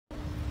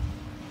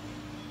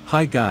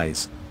Hi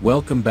guys,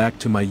 welcome back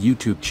to my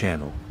YouTube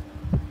channel.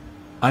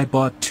 I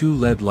bought two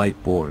LED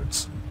light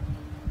boards.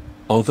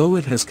 Although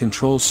it has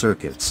control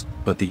circuits,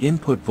 but the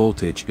input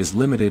voltage is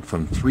limited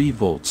from 3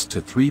 volts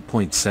to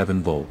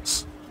 3.7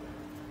 volts.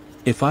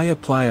 If I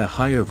apply a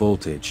higher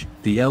voltage,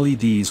 the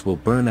LEDs will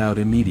burn out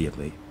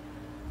immediately.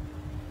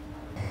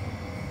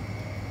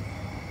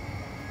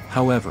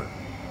 However,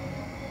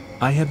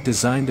 I have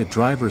designed a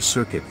driver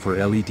circuit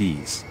for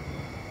LEDs.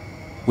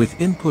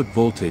 With input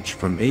voltage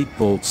from 8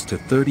 volts to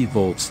 30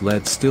 volts,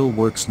 LED still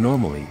works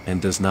normally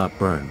and does not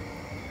burn.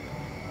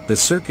 The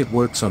circuit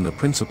works on the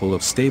principle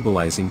of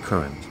stabilizing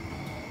current.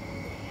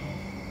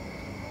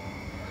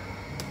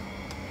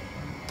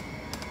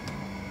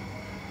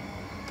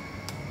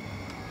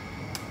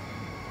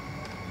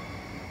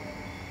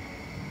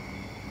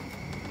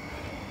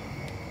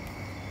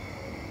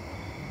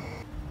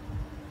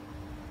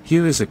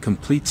 Here is a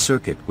complete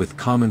circuit with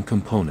common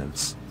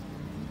components.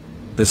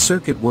 The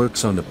circuit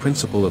works on the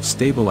principle of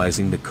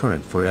stabilizing the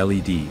current for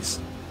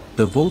LEDs.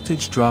 The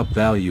voltage drop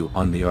value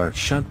on the R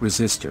shunt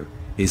resistor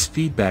is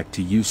feedback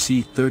to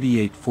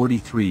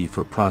UC3843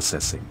 for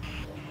processing.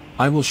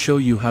 I will show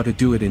you how to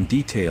do it in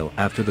detail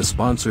after the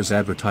sponsor's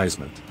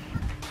advertisement.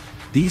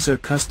 These are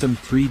custom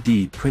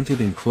 3D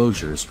printed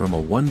enclosures from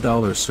a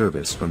 $1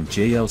 service from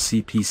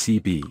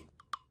JLCPCB.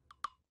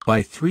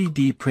 By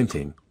 3D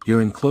printing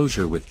your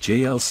enclosure with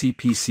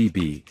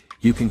JLCPCB,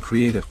 you can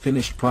create a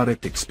finished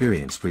product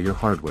experience for your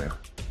hardware.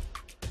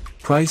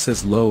 Price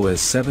as low as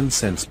 7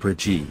 cents per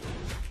G.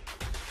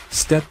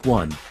 Step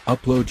 1.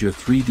 Upload your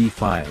 3D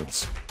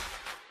files.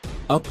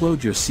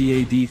 Upload your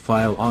CAD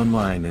file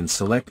online and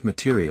select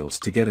materials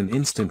to get an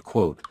instant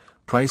quote.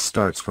 Price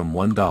starts from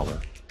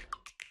 $1.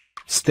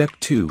 Step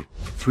 2.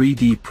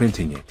 3D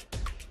printing it.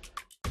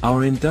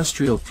 Our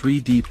industrial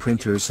 3D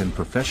printers and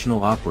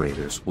professional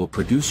operators will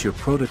produce your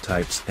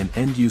prototypes and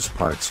end-use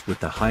parts with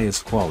the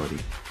highest quality.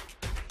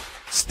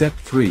 Step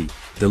 3.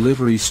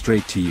 Delivery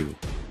straight to you.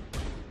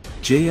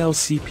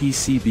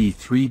 JLCPCB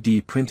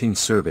 3D printing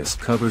service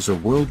covers a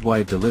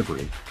worldwide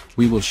delivery.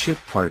 We will ship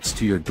parts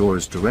to your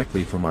doors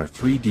directly from our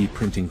 3D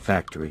printing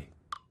factory.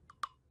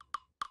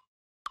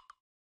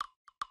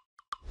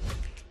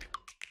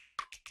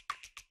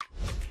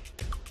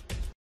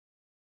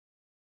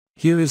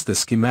 Here is the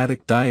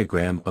schematic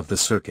diagram of the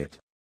circuit.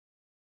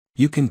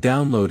 You can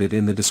download it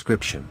in the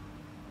description.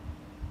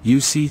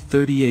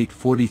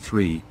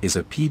 UC3843 is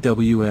a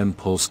PWM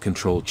pulse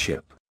control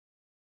chip.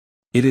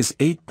 It is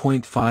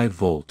 8.5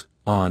 volt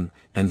on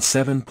and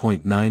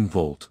 7.9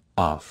 volt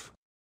off.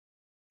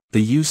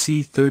 The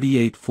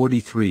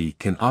UC3843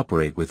 can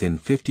operate within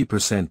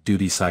 50%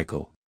 duty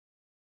cycle.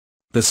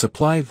 The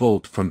supply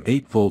volt from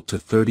 8 volt to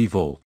 30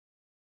 volt.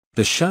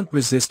 The shunt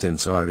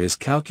resistance R is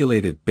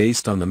calculated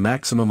based on the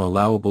maximum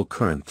allowable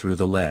current through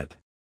the LED.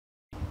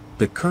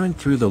 The current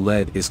through the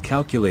LED is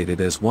calculated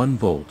as 1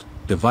 volt,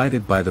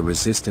 divided by the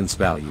resistance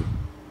value.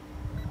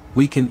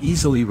 We can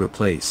easily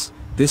replace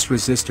this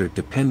resistor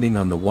depending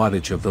on the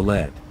wattage of the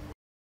LED.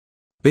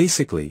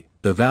 Basically,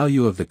 the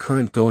value of the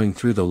current going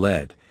through the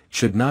LED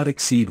should not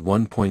exceed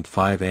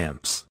 1.5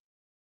 amps.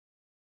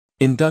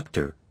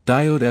 Inductor,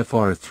 diode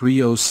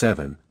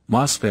FR307,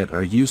 MOSFET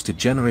are used to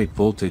generate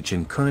voltage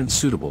and current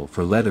suitable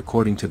for LED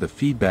according to the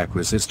feedback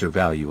resistor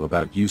value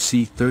about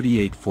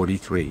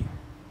UC3843.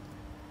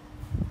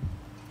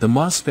 The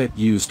MOSFET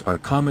used are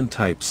common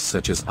types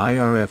such as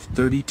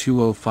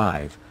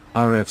IRF3205,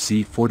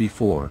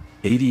 RFC44,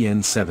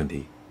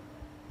 80N70.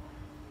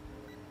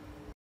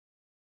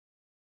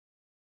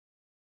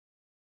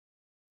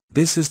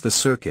 This is the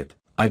circuit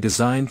I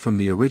designed from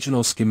the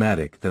original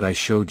schematic that I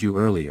showed you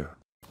earlier.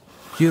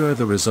 Here are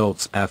the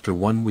results after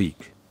 1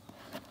 week.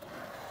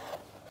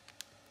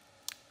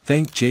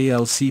 Thank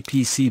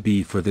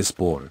JLCPCB for this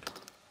board.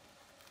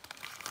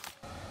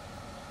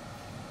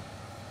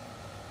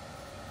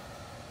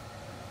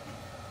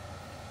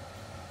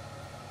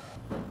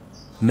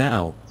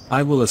 Now,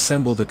 I will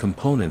assemble the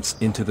components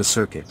into the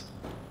circuit.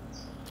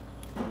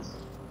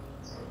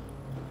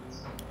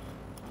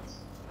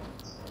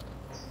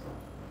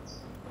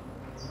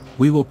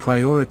 We will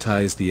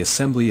prioritize the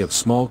assembly of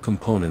small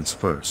components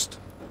first.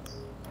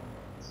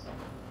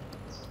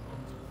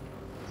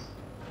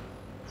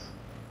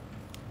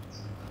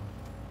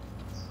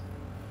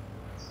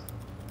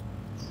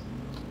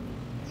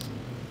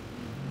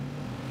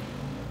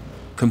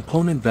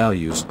 Component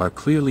values are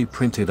clearly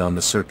printed on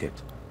the circuit.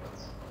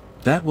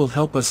 That will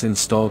help us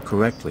install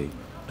correctly,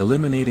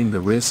 eliminating the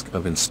risk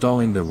of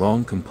installing the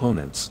wrong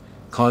components,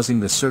 causing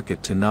the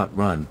circuit to not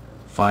run,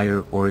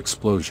 fire or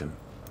explosion.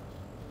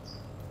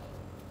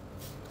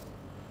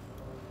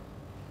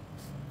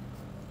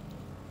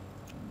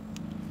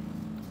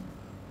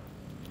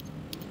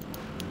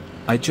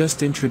 I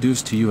just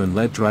introduced to you an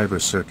LED driver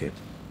circuit.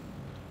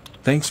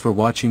 Thanks for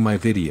watching my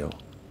video.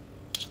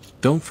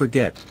 Don't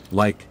forget,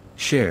 like,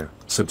 share,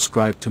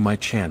 subscribe to my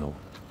channel.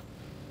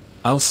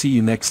 I'll see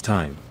you next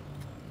time.